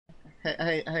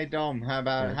Hey, Dom.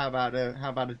 Yeah. How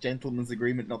about a gentleman's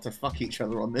agreement not to fuck each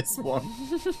other on this one?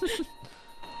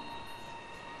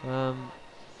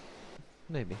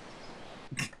 Maybe.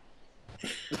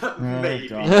 Maybe.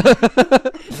 Dom.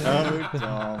 Oh,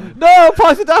 Dom. No,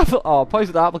 poisoned apple! Oh,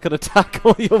 poisoned apple can attack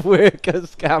all your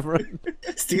workers, Cameron.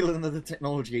 Steal another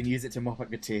technology and use it to mop up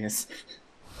your tears.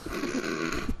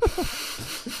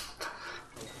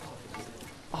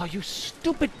 Oh, you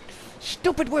stupid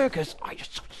workers! Oh, you're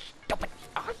so stupid!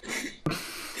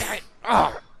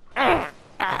 Oh, damn it!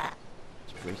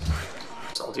 It's Bruce.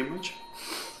 Salty Rich.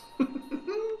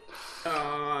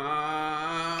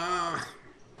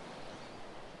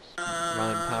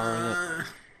 Ryan powering it.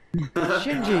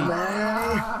 Shinji!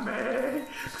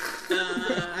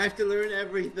 I have to learn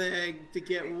everything to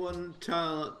get one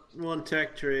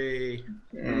tech tree.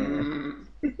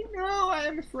 No, I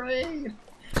am afraid.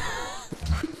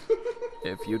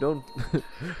 If you don't...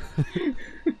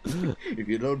 If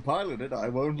you don't pilot it, I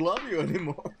won't love you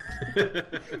anymore.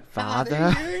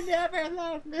 Father? You never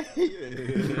loved me.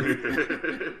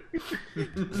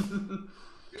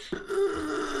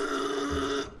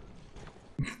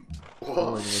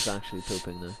 Owen was actually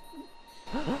pooping now.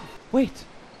 Wait!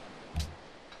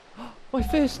 My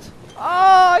fist!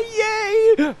 Ah,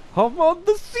 yay! I'm on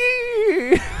the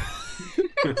sea!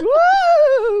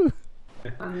 Woo!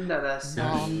 Another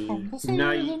sea.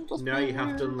 Now you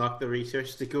have to unlock the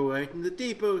research to go out in the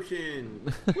deep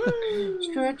ocean.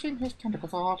 Stretching his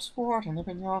tentacles off, squirting them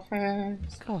in your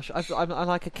face. Gosh, I'm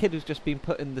like a kid who's just been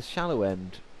put in the shallow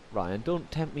end, Ryan.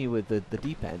 Don't tempt me with the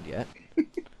deep end yet.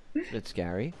 It's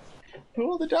scary.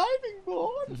 Oh, the diving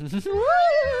board!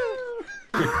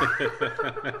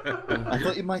 I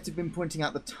thought you might have been pointing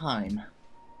out the time.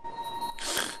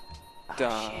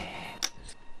 Duh.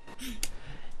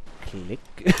 Click.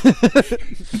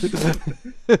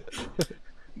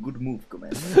 Good move,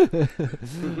 Commander.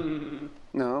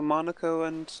 No, Monaco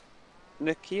and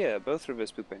Nikia both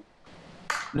reverse pooping.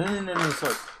 No,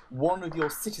 sorry. One of your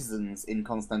citizens in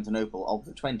Constantinople of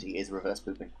the 20 is reverse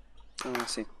pooping. Oh, I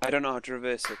see. I don't know how to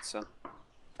reverse it, so.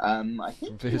 I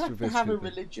think you have to have a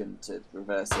religion to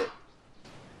reverse it.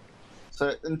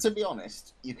 So, and to be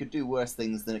honest, you could do worse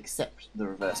things than accept the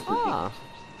reverse pooping. Ah,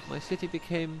 my city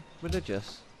became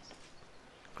religious.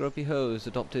 Gropey Hose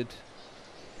adopted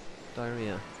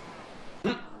diarrhea.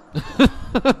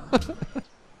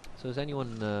 So is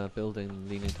anyone building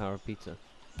Leaning Tower of Pizza?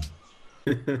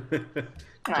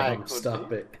 Dom,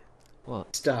 stop it.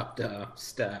 What? Stop, Dom.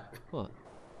 Stop. What?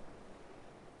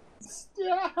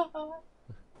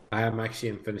 I am actually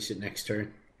going to finish it next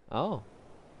turn. Oh,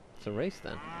 it's a race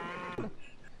then.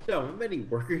 Dom, how many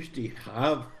workers do you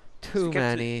have? Too get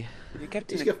to- many. You get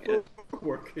He's to got 4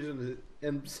 workers in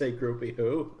the say gropey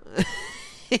ho.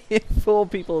 4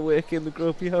 people work in the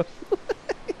Gropey Hole.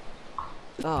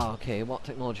 Oh, okay. What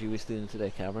technology are we doing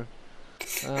today, Cameron?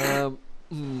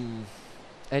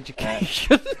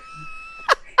 Education.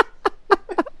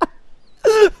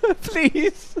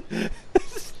 Please.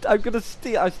 I'm gonna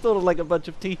steal. I stole like a bunch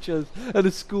of teachers and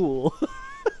a school.